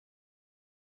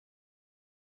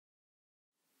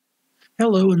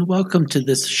Hello and welcome to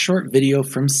this short video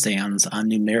from SANS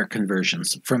on numeric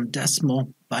conversions from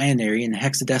decimal, binary, and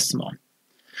hexadecimal.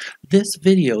 This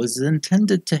video is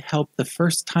intended to help the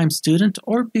first-time student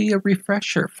or be a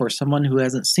refresher for someone who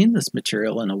hasn't seen this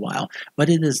material in a while, but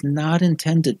it is not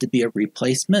intended to be a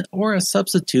replacement or a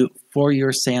substitute for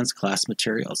your SANS class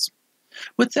materials.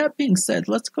 With that being said,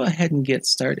 let's go ahead and get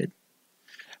started.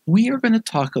 We are going to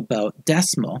talk about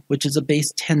decimal, which is a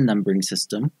base 10 numbering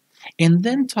system, and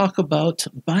then talk about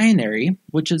binary,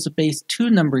 which is a base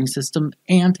 2 numbering system,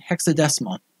 and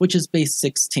hexadecimal, which is base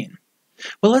 16.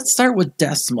 But let's start with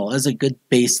decimal as a good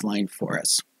baseline for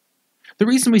us. The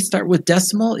reason we start with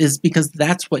decimal is because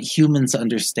that's what humans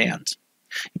understand.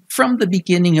 From the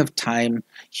beginning of time,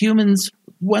 humans,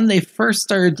 when they first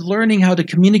started learning how to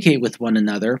communicate with one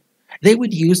another, they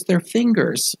would use their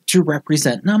fingers to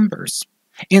represent numbers.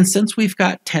 And since we've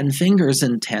got 10 fingers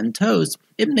and 10 toes,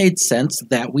 it made sense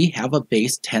that we have a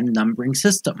base 10 numbering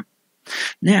system.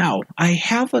 Now, I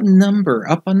have a number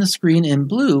up on the screen in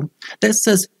blue that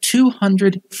says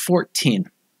 214.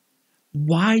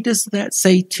 Why does that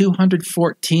say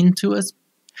 214 to us?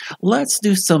 Let's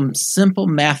do some simple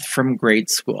math from grade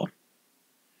school.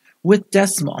 With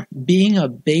decimal being a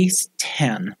base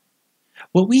 10,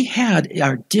 what we had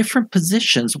are different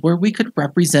positions where we could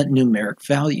represent numeric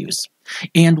values.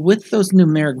 And with those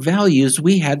numeric values,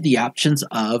 we had the options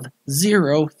of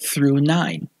 0 through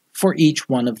 9 for each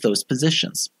one of those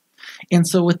positions. And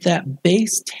so with that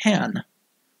base 10,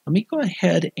 let me go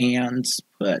ahead and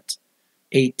put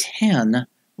a 10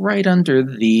 right under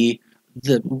the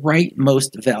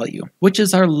rightmost value, which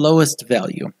is our lowest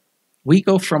value. We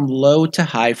go from low to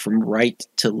high, from right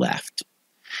to left.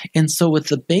 And so with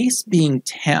the base being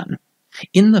 10,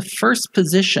 in the first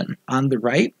position on the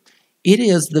right, it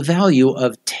is the value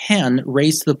of 10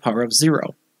 raised to the power of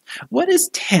 0. What is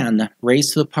 10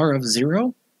 raised to the power of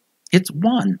 0? It's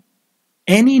 1.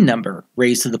 Any number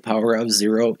raised to the power of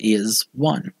 0 is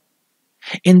 1.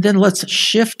 And then let's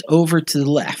shift over to the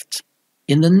left.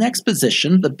 In the next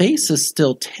position, the base is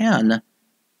still 10,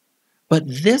 but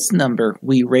this number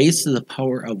we raise to the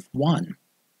power of 1.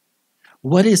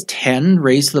 What is 10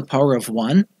 raised to the power of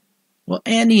 1? Well,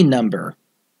 any number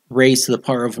raised to the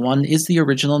power of 1 is the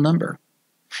original number.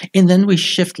 And then we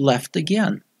shift left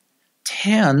again.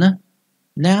 10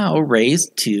 now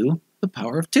raised to the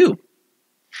power of 2.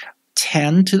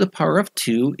 10 to the power of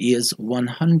 2 is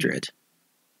 100.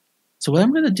 So what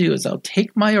I'm going to do is I'll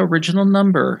take my original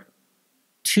number,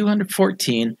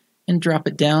 214, and drop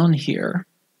it down here.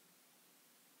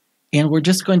 And we're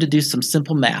just going to do some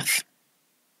simple math.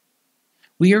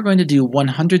 We are going to do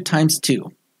 100 times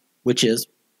 2, which is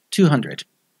 200.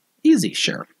 Easy,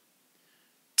 sure.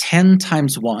 10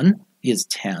 times 1 is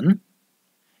 10,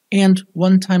 and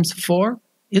 1 times 4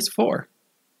 is 4.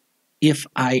 If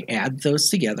I add those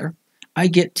together, I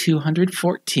get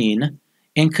 214,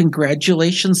 and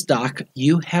congratulations, Doc,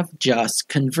 you have just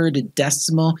converted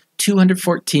decimal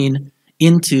 214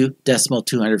 into decimal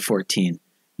 214.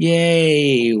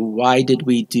 Yay! Why did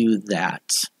we do that?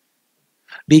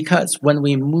 Because when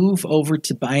we move over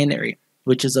to binary,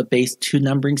 which is a base 2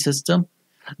 numbering system,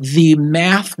 the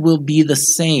math will be the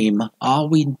same. All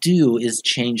we do is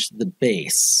change the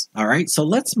base. All right, so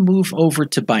let's move over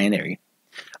to binary.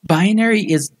 Binary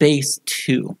is base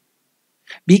 2.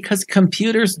 Because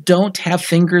computers don't have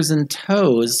fingers and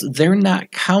toes, they're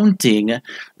not counting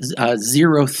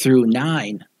 0 through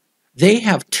 9. They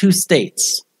have 2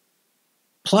 states,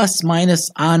 plus, minus,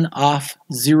 on, off,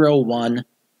 0, 1.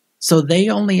 So they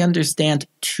only understand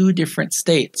 2 different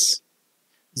states,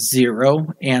 0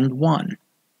 and 1.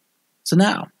 So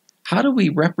now, how do we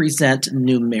represent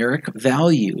numeric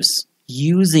values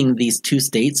using these 2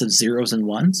 states of zeros and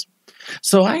ones?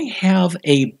 So I have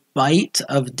a byte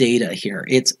of data here.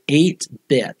 It's 8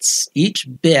 bits. Each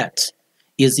bit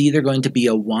is either going to be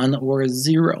a 1 or a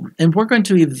 0. And we're going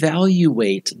to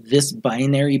evaluate this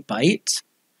binary byte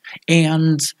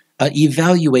and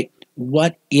evaluate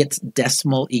what its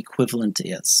decimal equivalent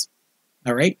is.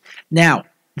 All right? Now,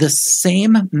 the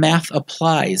same math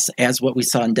applies as what we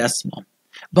saw in decimal,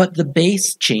 but the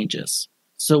base changes.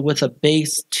 So with a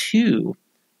base 2,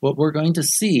 what we're going to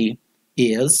see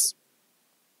is,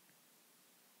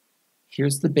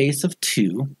 here's the base of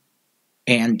 2,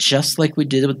 and just like we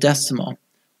did with decimal,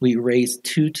 we raise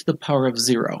 2 to the power of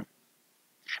 0,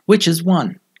 which is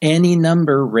 1. Any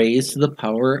number raised to the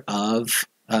power of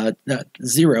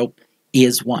 0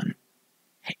 is 1.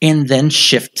 And then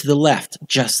shift to the left,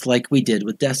 just like we did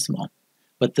with decimal.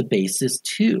 But the base is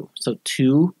 2. So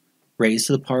 2 raised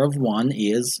to the power of 1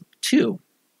 is 2.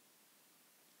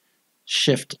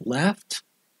 Shift left,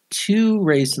 2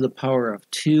 raised to the power of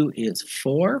 2 is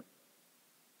 4.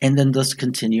 And then let's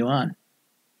continue on.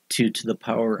 2 to the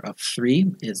power of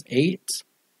 3 is 8.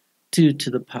 2 to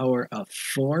the power of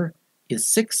 4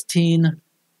 is 16.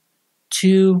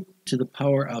 2 to the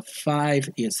power of 5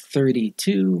 is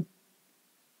 32.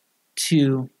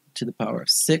 2 to the power of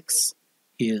 6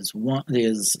 is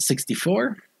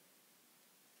 64.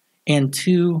 And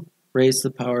 2 raised to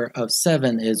the power of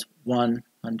 7 is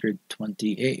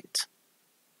 128.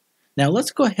 Now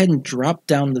let's go ahead and drop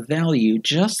down the value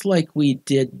just like we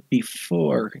did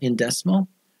before in decimal,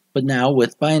 but now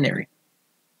with binary.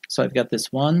 So I've got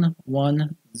this 1,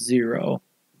 1, 0,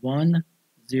 1,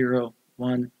 0,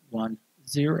 1, 1,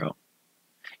 0.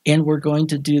 And we're going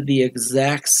to do the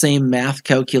exact same math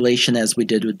calculation as we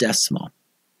did with decimal.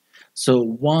 So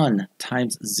 1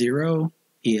 times 0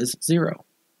 is 0.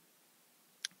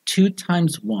 2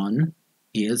 times 1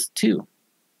 is 2.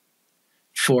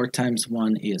 4 times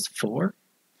 1 is 4.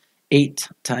 8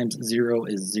 times 0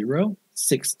 is 0.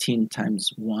 16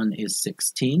 times 1 is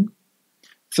 16.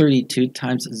 32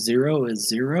 times 0 is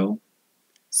 0.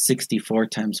 64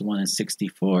 times 1 is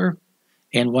 64.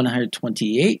 And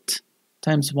 128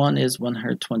 times 1 is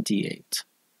 128.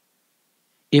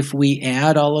 If we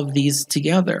add all of these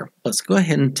together, let's go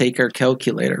ahead and take our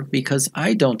calculator because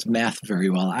I don't math very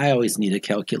well. I always need a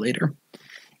calculator.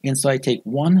 And so I take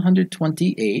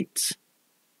 128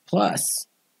 plus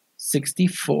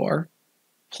 64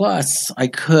 plus, I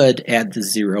could add the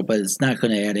 0, but it's not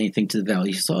going to add anything to the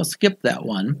value, so I'll skip that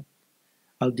one.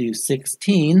 I'll do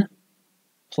 16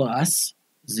 plus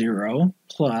 0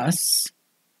 plus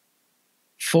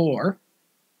 4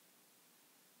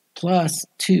 plus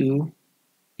 2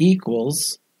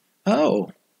 equals,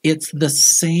 oh, it's the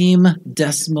same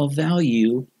decimal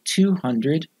value,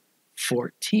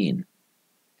 214.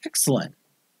 Excellent.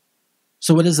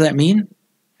 So what does that mean?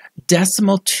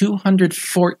 Decimal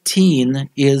 214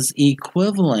 is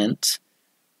equivalent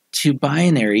to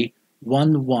binary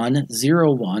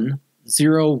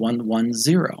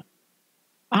 11010110.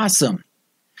 Awesome.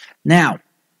 Now,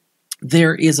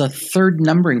 there is a third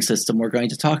numbering system we're going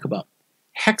to talk about,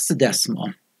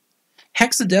 hexadecimal.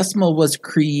 Hexadecimal was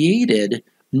created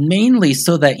mainly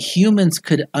so that humans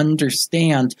could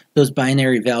understand those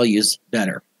binary values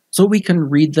better. So we can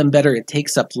read them better. It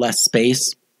takes up less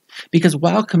space. Because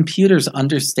while computers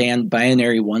understand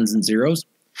binary ones and zeros,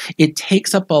 it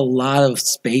takes up a lot of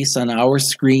space on our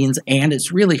screens, and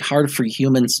it's really hard for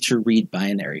humans to read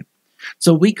binary.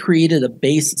 So we created a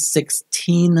base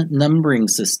 16 numbering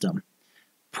system.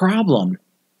 Problem: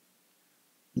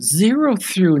 0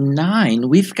 through 9,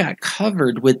 we've got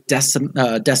covered with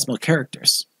decimal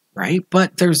characters, right?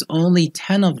 But there's only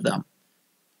 10 of them.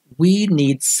 We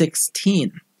need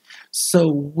 16.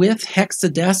 So with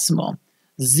hexadecimal,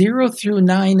 0 through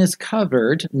 9 is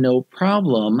covered, no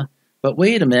problem. But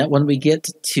wait a minute, when we get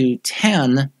to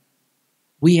 10,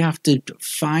 we have to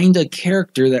find a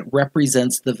character that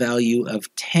represents the value of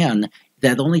 10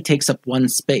 that only takes up one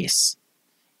space.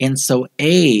 And so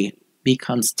A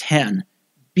becomes 10,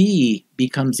 B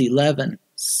becomes 11,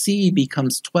 C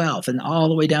becomes 12, and all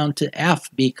the way down to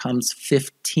F becomes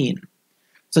 15.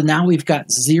 So now we've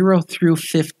got 0 through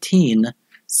 15,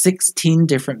 16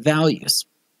 different values.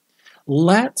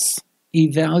 Let's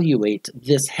evaluate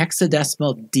this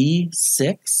hexadecimal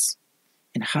D6.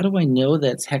 And how do I know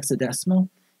that it's hexadecimal?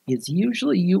 Is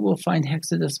usually you will find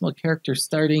hexadecimal characters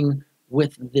starting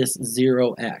with this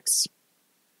 0x.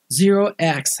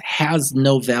 0x has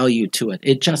no value to it.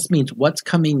 It just means what's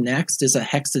coming next is a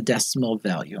hexadecimal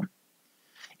value.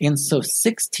 And so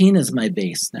 16 is my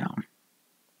base now.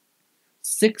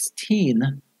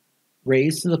 16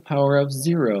 raised to the power of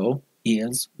 0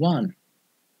 is 1.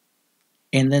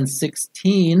 And then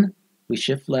 16, we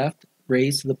shift left,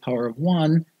 raised to the power of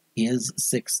 1 is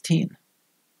 16.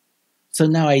 So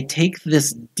now I take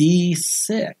this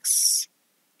D6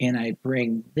 and I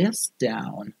bring this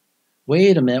down.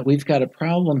 Wait a minute, we've got a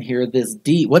problem here. This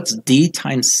D, what's D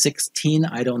times 16?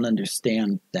 I don't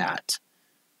understand that.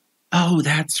 Oh,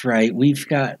 that's right. We've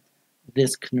got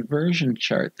this conversion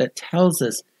chart that tells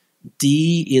us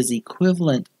D is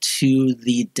equivalent to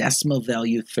the decimal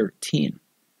value 13.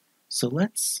 So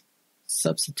let's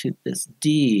substitute this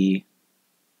D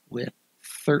with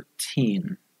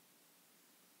 13.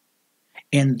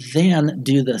 And then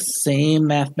do the same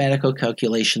mathematical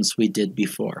calculations we did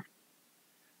before.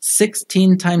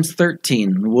 16 times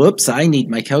 13. Whoops, I need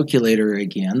my calculator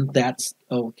again. That's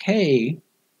okay.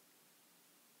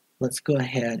 Let's go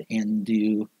ahead and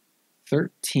do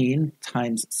 13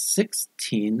 times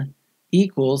 16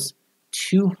 equals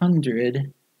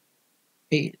 208.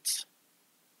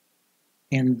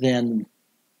 And then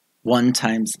 1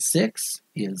 times 6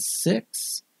 is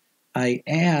 6. I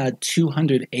add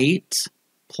 208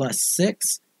 plus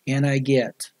 6, and I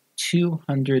get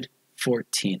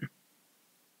 214.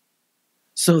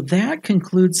 So that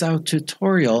concludes our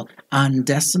tutorial on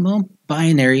decimal,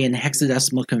 binary, and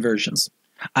hexadecimal conversions.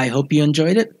 I hope you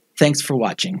enjoyed it. Thanks for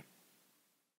watching.